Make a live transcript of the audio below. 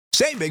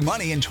Save big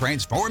money and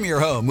transform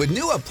your home with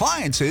new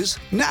appliances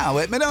now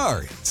at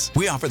Menards.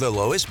 We offer the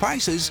lowest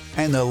prices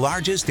and the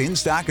largest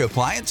in-stock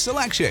appliance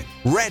selection.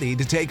 Ready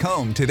to take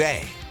home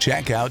today.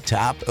 Check out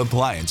top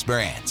appliance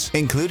brands,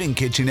 including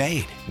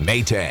KitchenAid,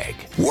 Maytag,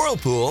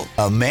 Whirlpool,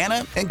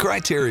 Amana, and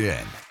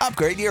Criterion.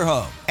 Upgrade your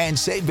home and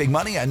save big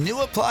money on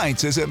new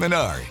appliances at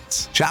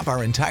Menards. Shop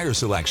our entire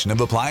selection of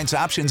appliance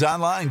options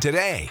online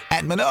today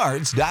at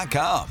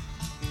Menards.com.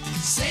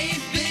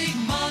 Save big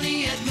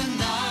money at Menards.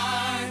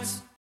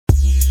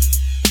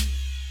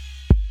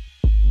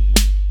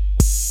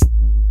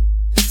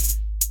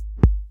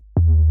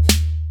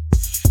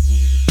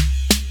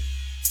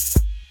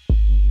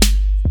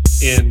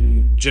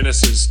 In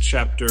Genesis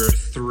chapter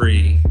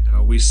 3,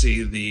 we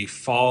see the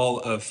fall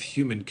of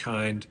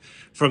humankind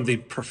from the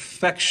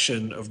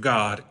perfection of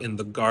God in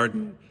the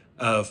Garden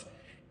of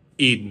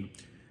Eden.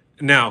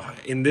 Now,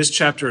 in this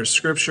chapter of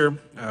Scripture,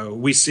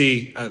 we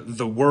see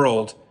the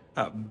world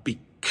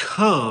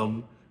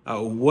become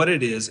what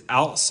it is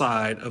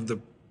outside of the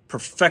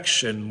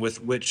perfection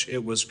with which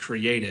it was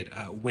created.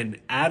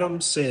 When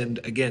Adam sinned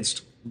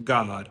against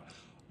God,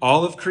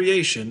 all of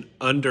creation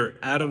under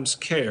Adam's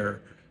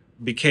care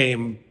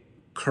became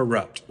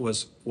corrupt,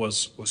 was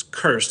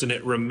cursed, and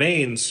it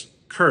remains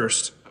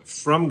cursed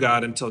from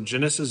God until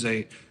Genesis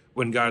 8,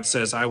 when God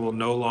says, I will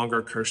no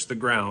longer curse the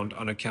ground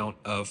on account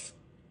of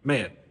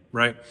man,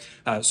 right?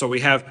 So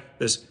we have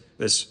this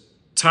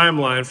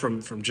timeline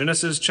from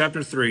Genesis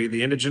chapter 3,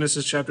 the end of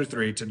Genesis chapter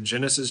 3, to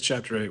Genesis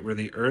chapter 8, where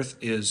the earth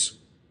is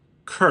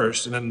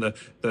cursed, and then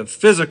the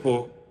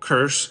physical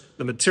curse,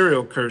 the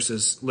material curse,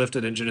 is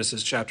lifted in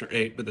Genesis chapter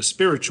 8, but the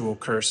spiritual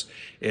curse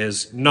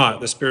is not.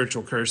 The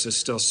spiritual curse is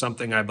still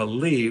something, I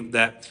believe,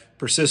 that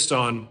persists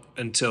on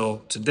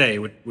until today,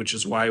 which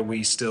is why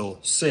we still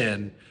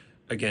sin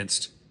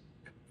against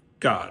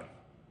God,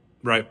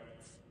 right?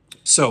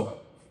 So,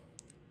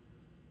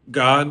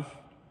 God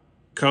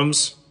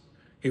comes,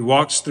 he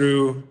walks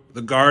through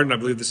the garden. I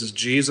believe this is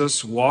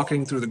Jesus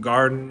walking through the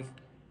garden,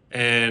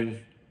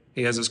 and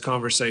he has this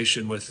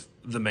conversation with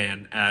the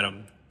man,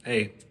 Adam.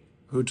 Hey,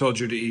 who told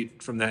you to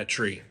eat from that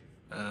tree?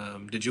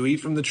 Did you eat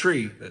from the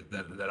tree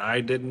that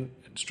I didn't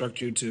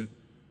instruct you to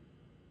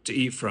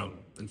eat from?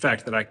 In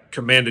fact, that I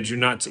commanded you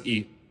not to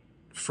eat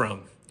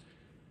from.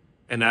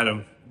 And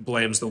Adam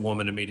blames the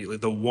woman immediately.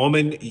 The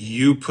woman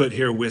you put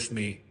here with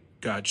me,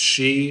 God,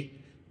 she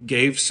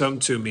gave some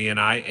to me and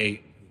I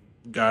ate.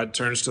 God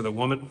turns to the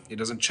woman. He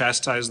doesn't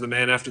chastise the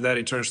man after that.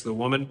 He turns to the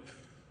woman.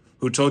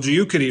 Who told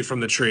you could eat from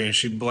the tree? And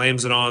she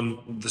blames it on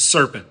the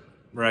serpent,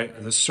 right?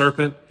 And the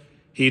serpent,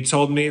 he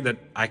told me that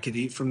I could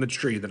eat from the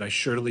tree, that I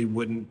surely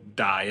wouldn't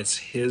die. It's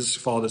his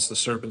fault. It's the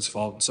serpent's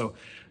fault. And so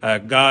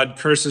God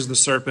curses the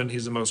serpent.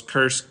 He's the most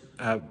cursed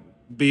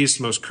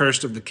beast, most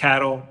cursed of the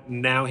cattle.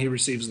 Now he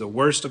receives the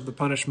worst of the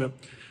punishment.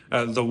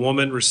 The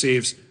woman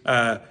receives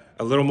a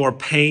little more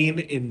pain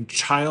in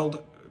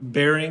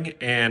childbearing,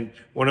 and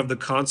one of the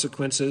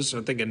consequences, I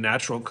think a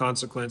natural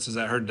consequence, is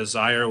that her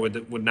desire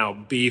would now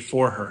be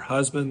for her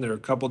husband. There are a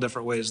couple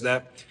different ways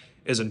that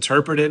is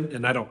interpreted,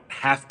 and I don't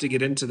have to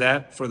get into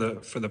that for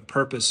the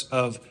purpose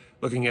of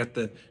looking at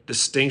the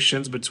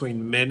distinctions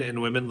between men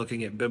and women,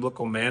 looking at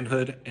biblical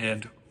manhood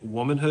and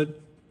womanhood.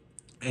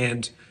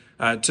 And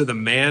to the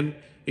man,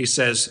 he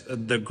says,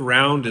 the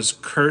ground is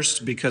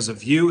cursed because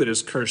of you. It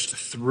is cursed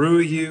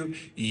through you.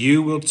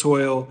 You will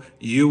toil,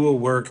 you will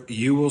work,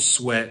 you will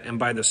sweat, and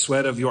by the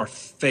sweat of your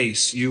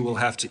face, you will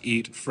have to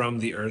eat from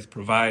the earth,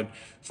 provide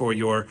for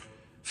your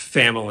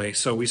family.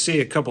 So we see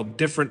a couple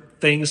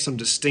different things, some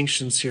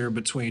distinctions here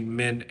between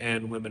men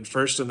and women.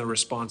 First, in the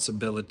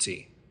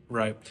responsibility,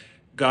 right?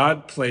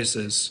 God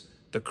places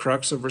the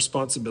crux of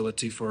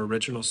responsibility for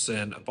original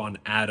sin upon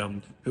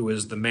Adam, who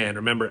is the man.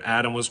 Remember,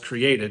 Adam was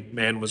created,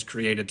 man was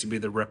created to be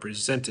the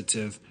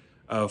representative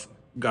of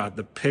God,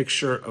 the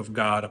picture of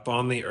God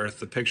upon the earth,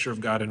 the picture of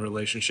God in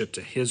relationship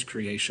to his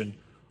creation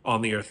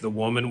on the earth. The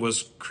woman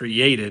was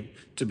created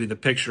to be the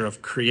picture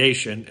of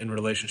creation in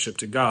relationship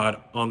to God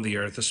on the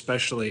earth,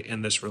 especially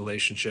in this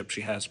relationship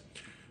she has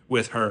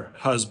with her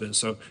husband.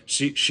 So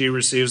she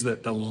receives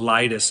the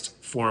lightest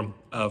form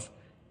of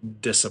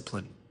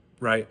discipline,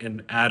 right?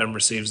 And Adam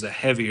receives the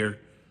heavier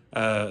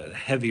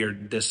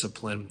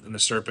discipline, and the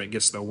serpent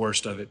gets the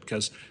worst of it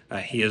because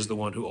he is the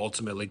one who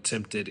ultimately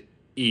tempted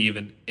Eve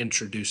and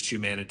introduced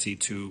humanity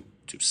to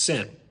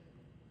sin.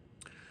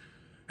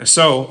 And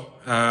so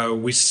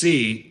we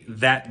see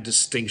that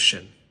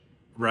distinction,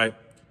 right?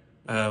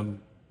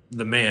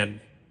 The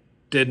man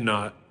did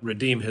not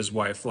redeem his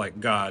wife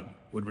like God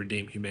would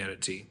redeem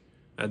humanity.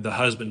 The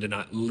husband did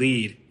not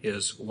lead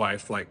his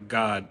wife like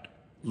God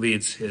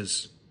leads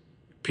his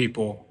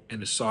people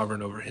and is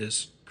sovereign over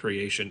his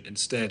creation.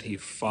 Instead, he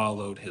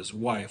followed his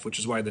wife, which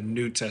is why the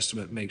New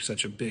Testament makes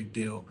such a big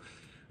deal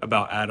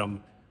about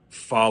Adam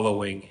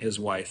following his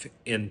wife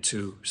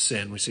into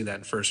sin. We see that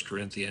in 1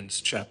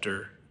 Corinthians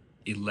chapter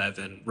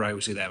 11, right?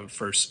 We see that in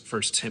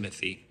First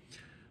Timothy.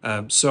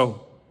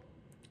 So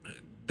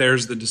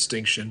there's the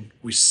distinction.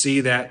 We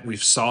see that, we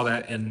saw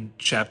that in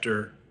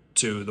chapter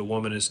 2. The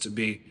woman is to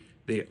be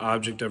the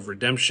object of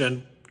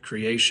redemption.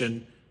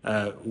 creation.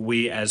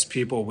 We as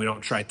people, we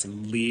don't try to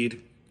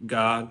lead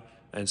God.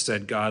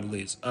 Instead, God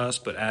leads us,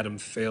 but Adam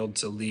failed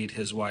to lead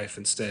his wife.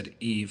 Instead,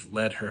 Eve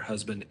led her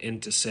husband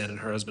into sin, and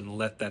her husband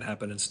let that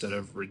happen instead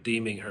of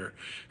redeeming her.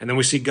 And then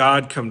we see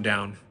God come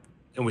down,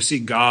 and we see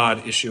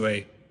God issue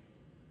a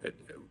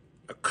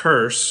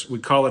curse. We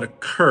call it a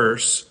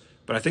curse,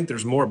 but I think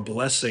there's more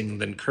blessing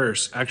than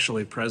curse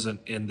actually present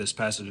in this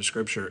passage of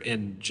Scripture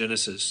in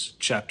Genesis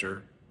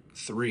chapter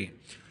 3.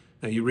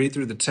 Now, you read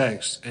through the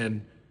text,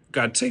 and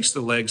God takes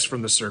the legs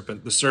from the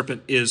serpent. The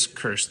serpent is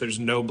cursed. There's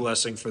no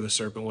blessing for the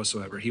serpent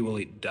whatsoever. He will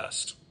eat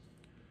dust.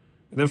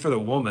 And then for the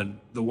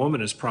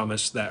woman is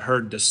promised that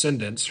her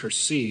descendants, her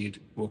seed,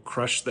 will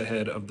crush the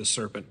head of the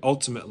serpent.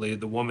 Ultimately,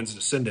 the woman's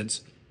descendants,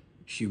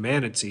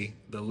 humanity,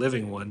 the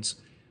living ones,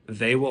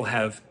 they will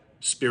have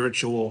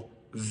spiritual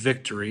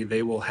victory.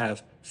 They will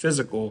have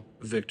physical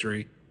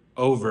victory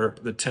over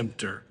the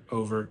tempter,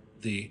 over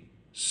the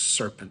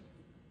serpent.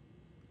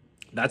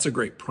 That's a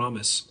great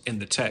promise in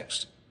the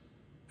text.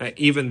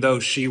 Even though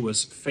she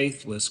was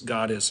faithless,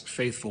 God is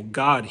faithful.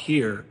 God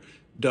here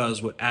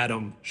does what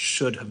Adam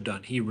should have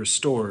done. He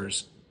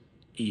restores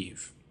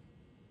Eve.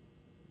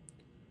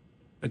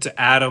 And to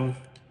Adam,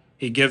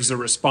 he gives a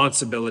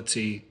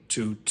responsibility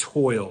to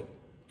toil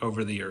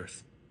over the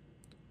earth,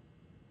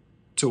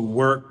 to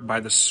work by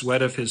the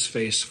sweat of his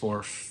face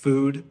for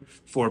food,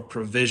 for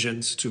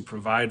provisions, to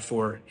provide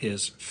for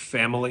his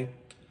family,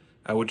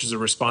 which is a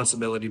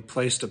responsibility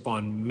placed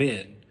upon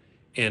men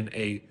in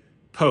a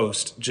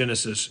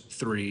post-Genesis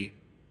 3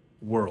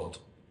 world,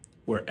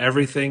 where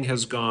everything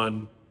has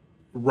gone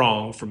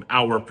wrong from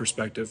our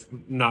perspective,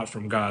 not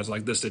from God's.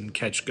 Like, this didn't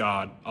catch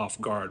God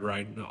off guard,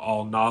 right?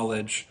 All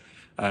knowledge,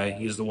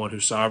 he's the one who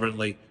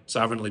sovereignly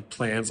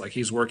plans. Like,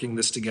 he's working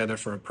this together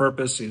for a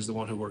purpose. He's the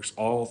one who works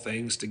all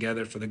things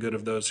together for the good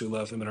of those who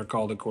love him and are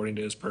called according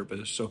to his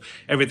purpose. So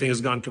everything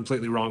has gone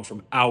completely wrong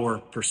from our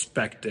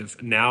perspective.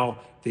 Now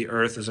the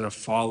earth is in a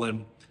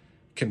fallen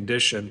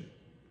condition,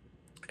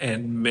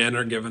 and men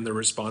are given the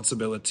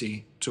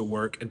responsibility to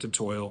work and to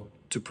toil,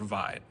 to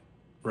provide,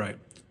 right?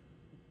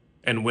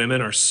 And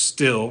women are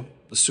still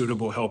the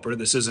suitable helper.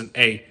 This isn't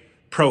a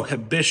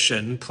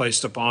prohibition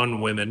placed upon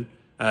women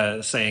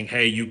saying,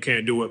 hey, you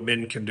can't do what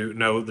men can do.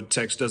 No, the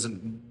text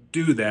doesn't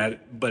do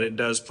that, but it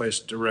does place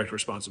direct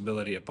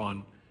responsibility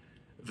upon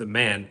the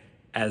man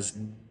as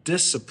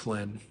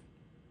discipline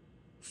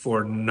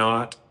for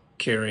not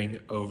carrying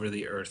over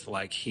the earth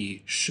like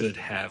he should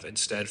have,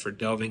 instead for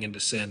delving into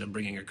sin and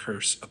bringing a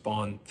curse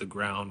upon the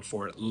ground,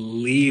 for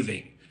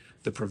leaving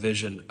the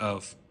provision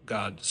of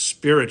God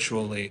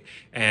spiritually.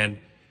 And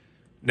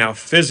now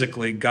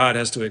physically, God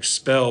has to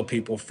expel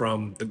people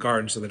from the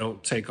garden so they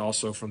don't take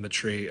also from the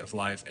tree of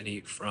life and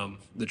eat from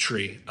the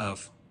tree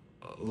of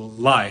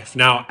life.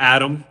 Now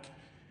Adam,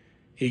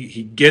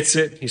 he gets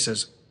it. He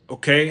says,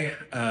 okay,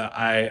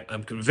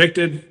 I'm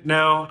convicted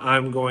now.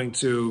 I'm going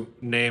to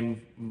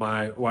name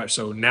my wife.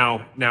 So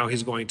now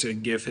he's going to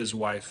give his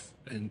wife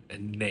a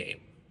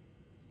name,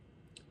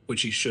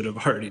 which he should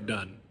have already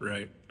done,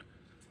 right?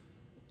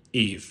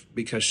 Eve,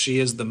 because she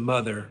is the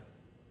mother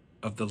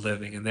of the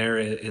living. And there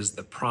is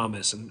the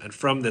promise. And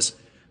from this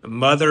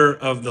mother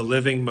of the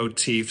living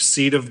motif,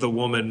 seed of the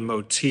woman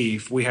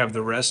motif, we have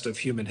the rest of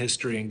human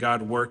history and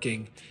God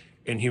working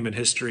in human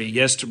history,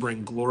 yes, to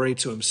bring glory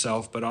to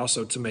himself, but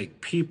also to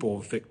make people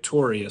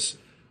victorious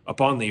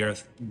upon the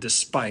earth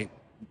despite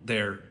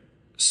their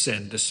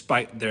sin,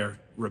 despite their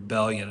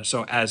rebellion.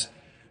 So as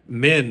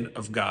men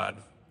of God,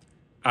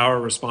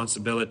 our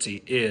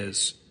responsibility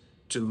is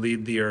to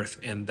lead the earth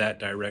in that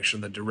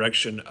direction, the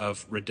direction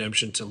of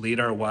redemption, to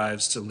lead our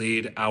wives, to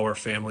lead our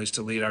families,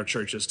 to lead our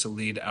churches, to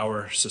lead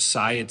our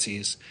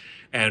societies.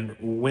 And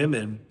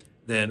women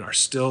then are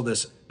still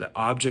the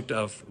object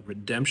of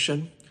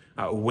redemption.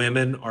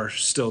 Women are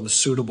still the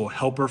suitable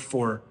helper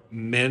for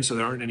men, so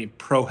there aren't any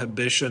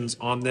prohibitions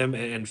on them.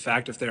 In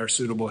fact, if they are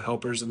suitable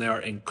helpers, then they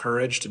are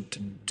encouraged to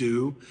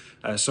do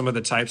some of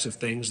the types of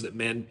things that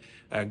men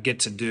get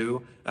to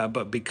do.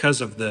 But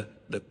because of the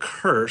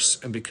curse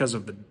and because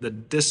of the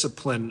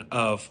discipline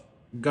of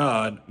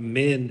God,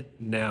 men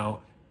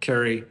now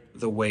carry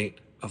the weight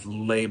of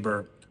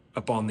labor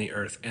upon the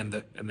earth,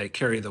 and they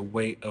carry the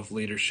weight of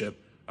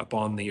leadership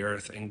upon the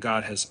earth. And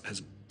God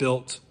has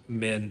built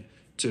men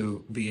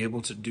to be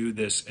able to do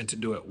this and to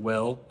do it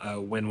well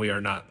when we are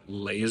not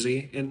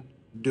lazy in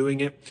doing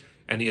it.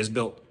 And he has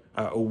built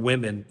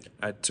women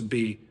to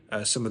be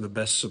some of the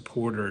best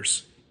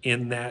supporters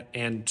in that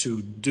and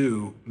to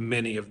do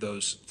many of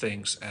those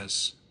things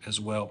as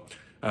well.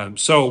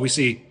 So we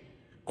see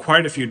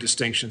quite a few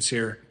distinctions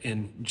here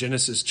in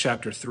Genesis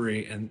chapter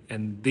 3.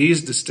 And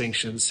these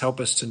distinctions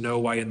help us to know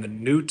why in the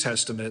New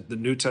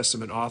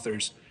Testament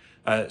authors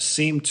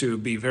seem to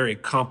be very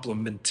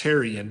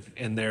complementarian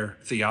in their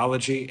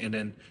theology and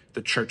in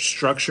the church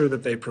structure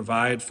that they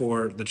provide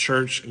for the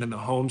church and in the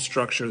home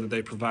structure that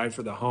they provide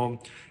for the home.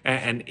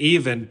 And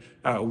even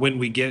when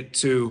we get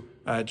to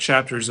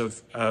chapters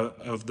of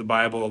the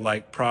Bible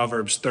like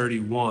Proverbs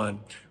 31,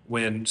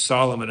 when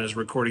Solomon is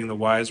recording the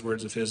wise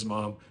words of his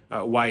mom,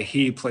 why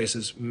he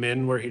places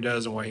men where he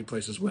does and why he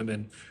places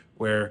women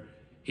where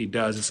he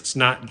does. It's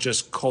not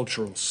just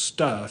cultural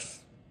stuff.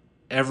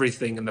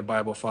 Everything in the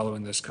Bible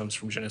following this comes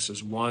from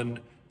Genesis 1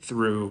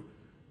 through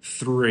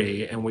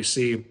 3, and we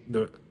see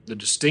the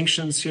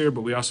distinctions here,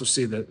 but we also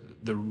see the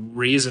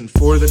reason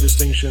for the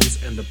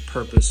distinctions and the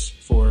purpose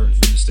for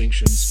the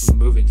distinctions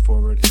moving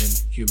forward in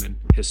human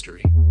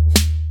history.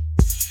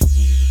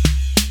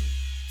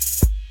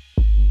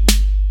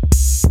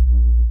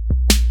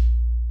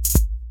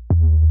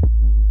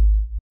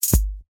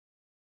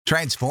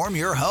 Transform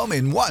your home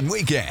in one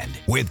weekend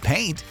with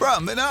paint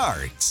from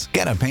Menards.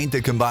 Get a paint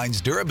that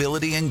combines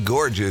durability and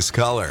gorgeous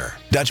color.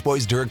 Dutch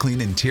Boy's DuraClean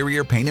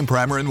Interior Paint and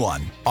Primer in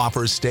One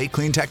offers Stay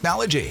Clean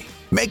technology,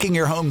 making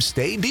your home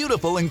stay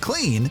beautiful and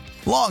clean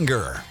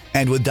longer.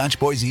 And with Dutch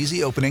Boy's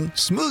easy opening,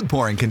 smooth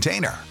pouring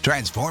container,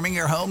 transforming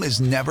your home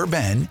has never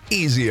been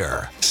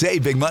easier.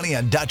 Save big money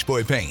on Dutch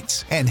Boy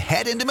paints and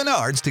head into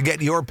Menards to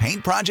get your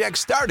paint project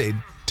started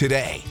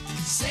today.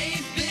 Save